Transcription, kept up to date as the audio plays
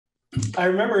I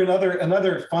remember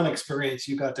another fun experience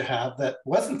you got to have that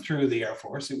wasn't through the Air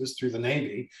Force, it was through the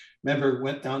Navy. Remember,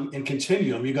 went down in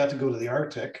Continuum, you got to go to the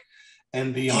Arctic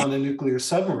and be on a nuclear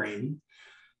submarine.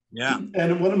 Yeah.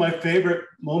 And one of my favorite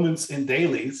moments in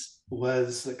dailies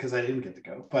was, because I didn't get to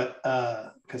go, but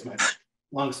because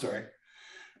long story,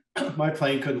 my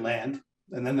plane couldn't land,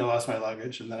 and then they lost my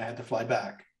luggage, and then I had to fly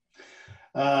back.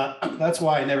 That's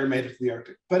why I never made it to the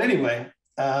Arctic. But anyway,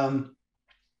 Martin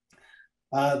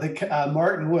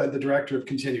Wood, the director of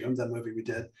Continuum, that movie we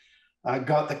did,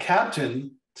 got the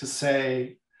captain to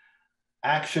say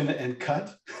action and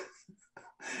cut.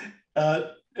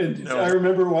 And no. I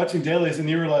remember watching dailies and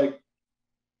you were like,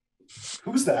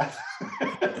 who's that?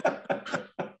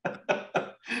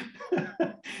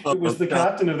 It was the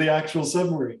captain of the actual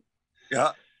submarine.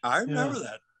 Yeah, I remember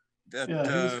that. Yeah,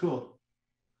 he was cool.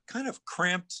 Kind of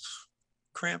cramped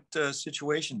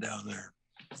situation down there.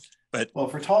 But well,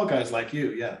 for tall guys like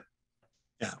you, yeah.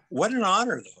 Yeah, what an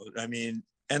honor, though. I mean,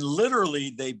 and literally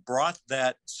they brought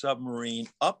that submarine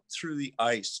up through the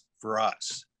ice for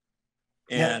us.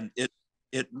 And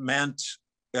it meant,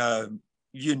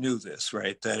 you knew this,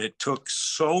 right? That it took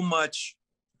so much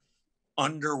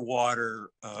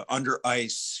underwater, under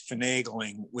ice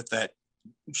finagling with that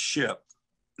ship,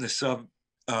 the sub,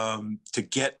 to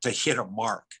hit a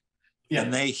mark. Yeah.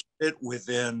 And they hit it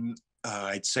within,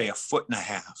 I'd say, 1.5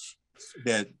 feet.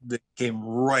 That came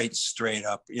right straight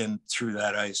up in through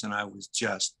that ice, and I was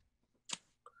just,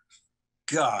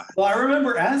 God. Well, I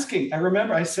remember I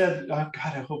said, oh, God,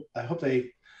 I hope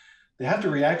they have to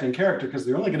react in character because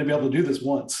they're only going to be able to do this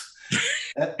once.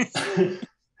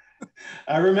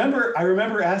 I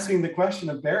remember asking the question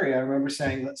of Barry. I remember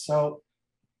saying that, so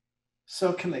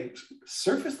can they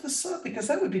surface the sub? Because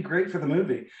that would be great for the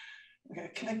movie.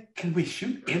 Can we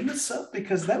shoot in the sub?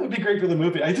 Because that would be great for the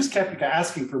movie. I just kept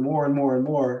asking for more and more and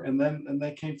more, and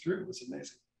they came through. It was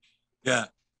amazing. Yeah,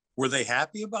 were they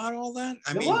happy about all that?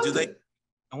 I mean,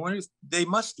 I wonder if they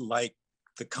must like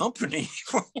the company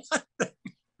for one thing.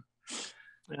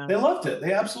 Yeah. They loved it.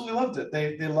 They absolutely loved it.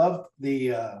 They loved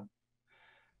they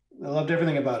loved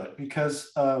everything about it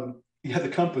because the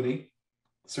company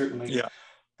certainly. Yeah.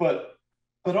 But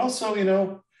also, you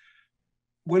know,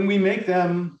 when we make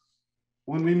them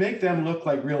look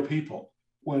like real people,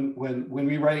 when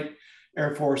we write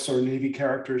Air Force or Navy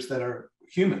characters that are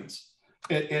humans,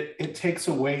 it takes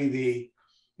away the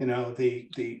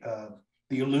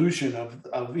illusion of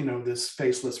this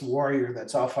faceless warrior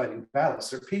that's off fighting battles.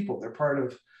 They're people. They're part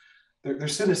of. They're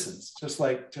citizens, just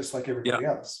like everybody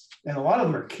else. And a lot of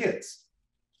them are kids.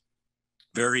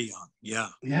 Very young. Yeah.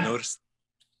 Notice.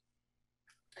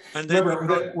 And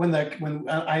remember when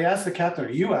I asked the captain, or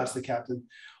you asked the captain,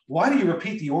 why do you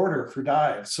repeat the order for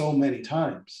dive so many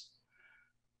times?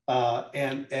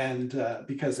 And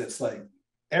because it's like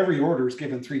every order is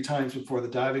given 3 times before the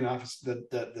diving officer,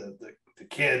 the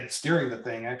kid steering the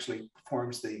thing actually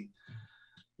performs the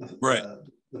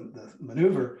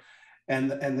maneuver,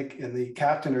 and the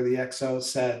captain or the XO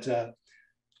said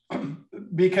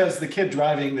because the kid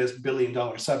driving this $1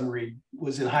 billion submarine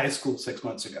was in high school 6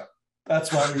 months ago.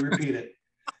 That's why we repeat it.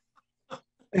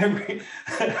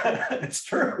 It's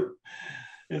true.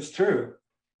 It's true.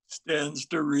 Stands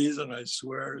to reason, I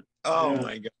swear. Oh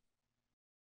my God.